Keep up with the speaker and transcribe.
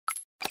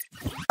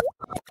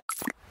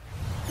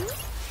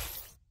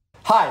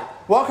Hi,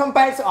 welcome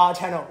back to our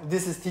channel.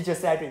 This is Teacher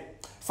Cedric.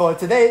 For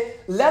today,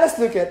 let us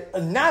look at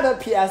another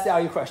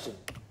PSLE question.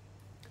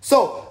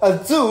 So, a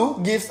zoo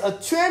gives a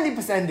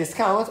 20%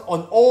 discount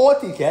on all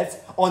tickets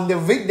on the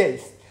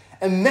weekdays,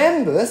 and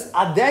members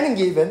are then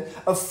given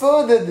a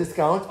further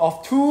discount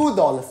of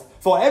 $2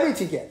 for every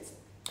ticket.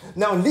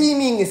 Now, Li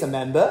Ming is a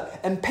member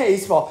and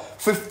pays for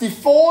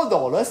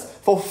 $54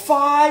 for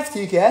 5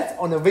 tickets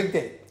on a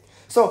weekday.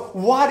 So,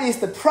 what is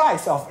the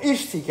price of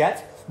each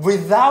ticket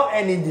without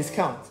any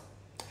discount?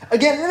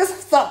 Again, let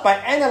us start by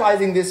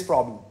analyzing this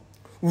problem.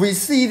 We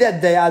see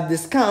that there are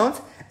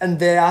discounts and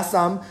there are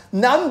some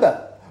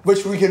number,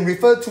 which we can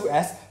refer to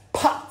as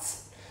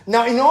parts.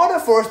 Now, in order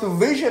for us to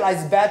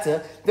visualize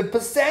better the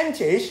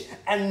percentage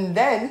and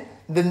then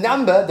the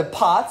number, the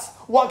parts,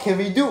 what can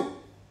we do?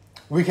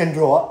 We can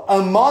draw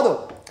a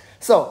model.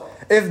 So,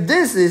 if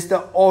this is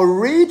the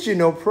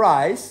original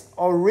price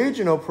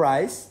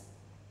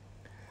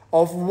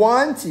of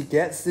one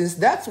ticket, since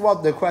that's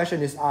what the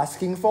question is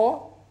asking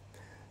for,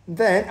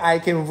 then I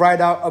can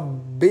write out a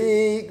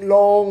big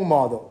long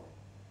model.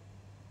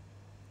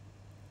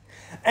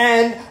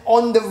 And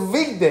on the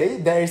weekday,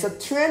 there is a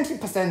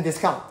 20%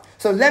 discount.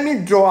 So let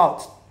me draw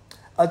out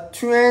a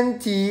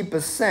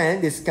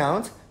 20%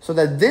 discount so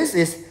that this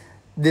is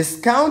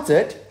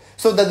discounted,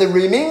 so that the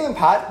remaining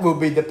part will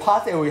be the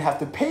part that we have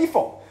to pay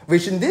for,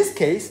 which in this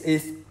case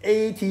is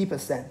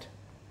 80%.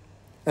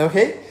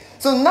 Okay?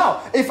 So now,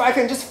 if I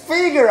can just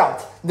figure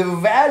out the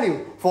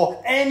value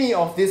for any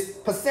of this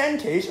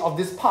percentage of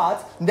this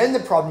part, then the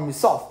problem is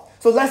solved.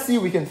 So let's see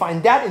if we can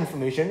find that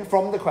information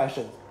from the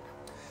question.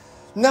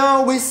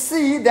 Now we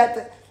see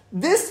that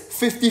this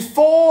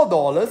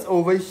 $54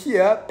 over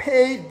here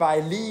paid by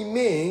Li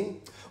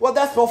Ming, well,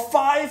 that's for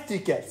 5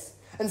 tickets.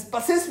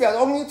 But since we are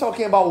only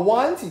talking about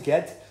 1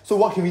 ticket, so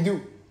what can we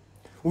do?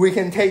 We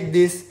can take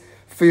this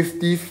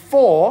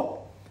 54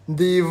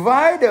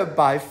 divided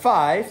by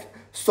 5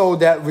 so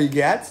that we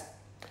get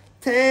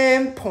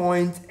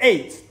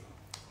 10.8.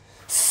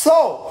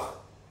 So,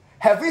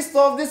 have we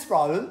solved this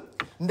problem?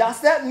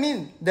 Does that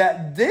mean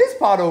that this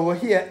part over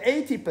here,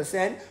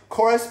 80%,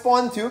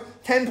 corresponds to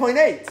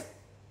 10.8?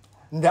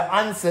 The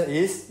answer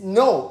is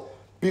no,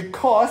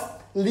 because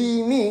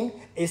Li Ming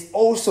is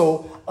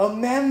also a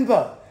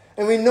member.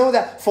 And we know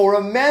that for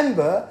a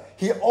member,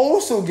 he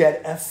also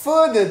gets a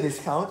further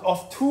discount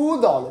of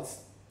 $2.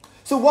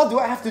 So what do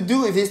I have to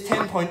do with this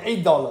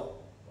 $10.8?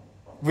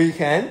 We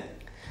can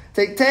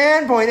take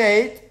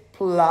 10.8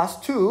 plus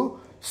 2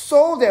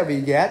 so that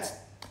we get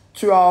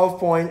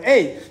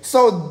 12.8.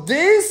 So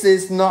this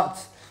is not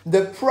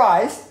the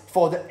price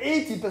for the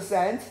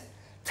 80%.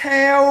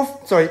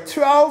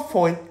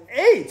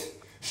 12.8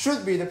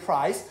 should be the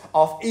price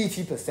of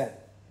 80%.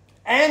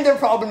 And the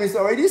problem is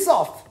already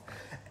solved.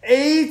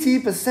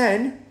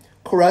 80%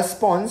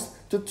 corresponds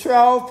to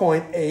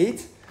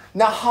 12.8.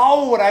 Now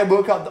how would I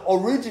work out the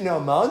original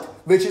amount,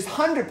 which is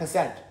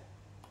 100%?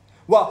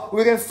 Well,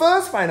 we can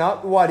first find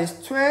out what is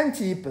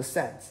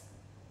 20%.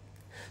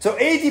 So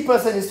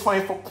 80% is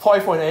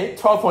 12.8.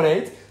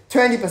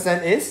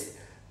 20% is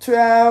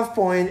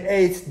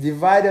 12.8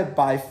 divided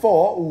by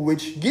 4,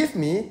 which gives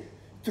me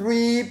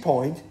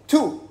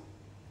 3.2.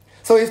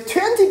 So if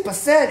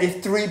 20% is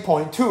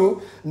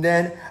 3.2,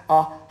 then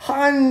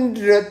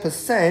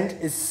 100%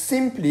 is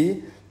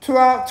simply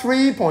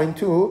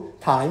 3.2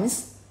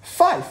 times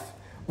 5,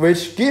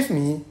 which gives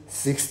me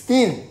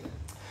 16.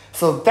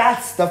 So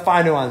that's the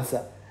final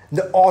answer.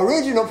 The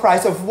original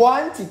price of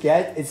 1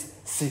 ticket is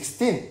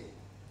 16.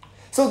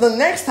 So the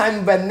next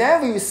time,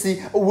 whenever you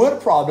see a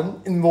word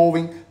problem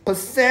involving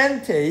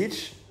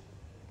percentage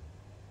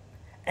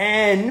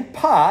and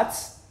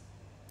parts,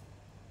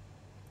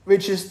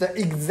 which is the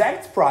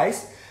exact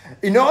price,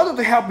 in order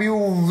to help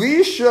you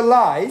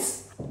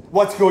visualize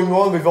what's going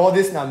on with all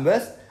these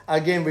numbers,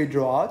 again we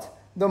draw out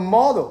the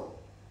model.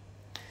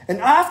 And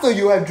after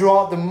you have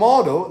drawn the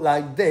model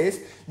like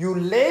this, you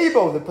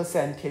label the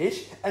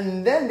percentage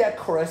and then that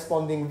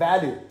corresponding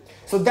value.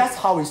 So that's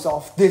how we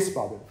solve this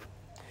problem.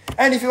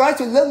 And if you'd like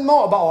to learn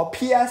more about our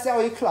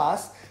PSLE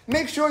class,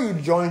 make sure you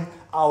join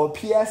our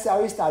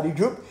PSLE study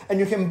group and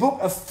you can book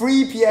a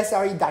free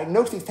PSLE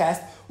diagnostic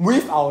test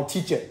with our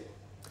teacher.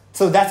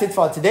 So that's it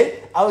for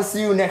today. I will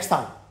see you next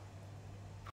time.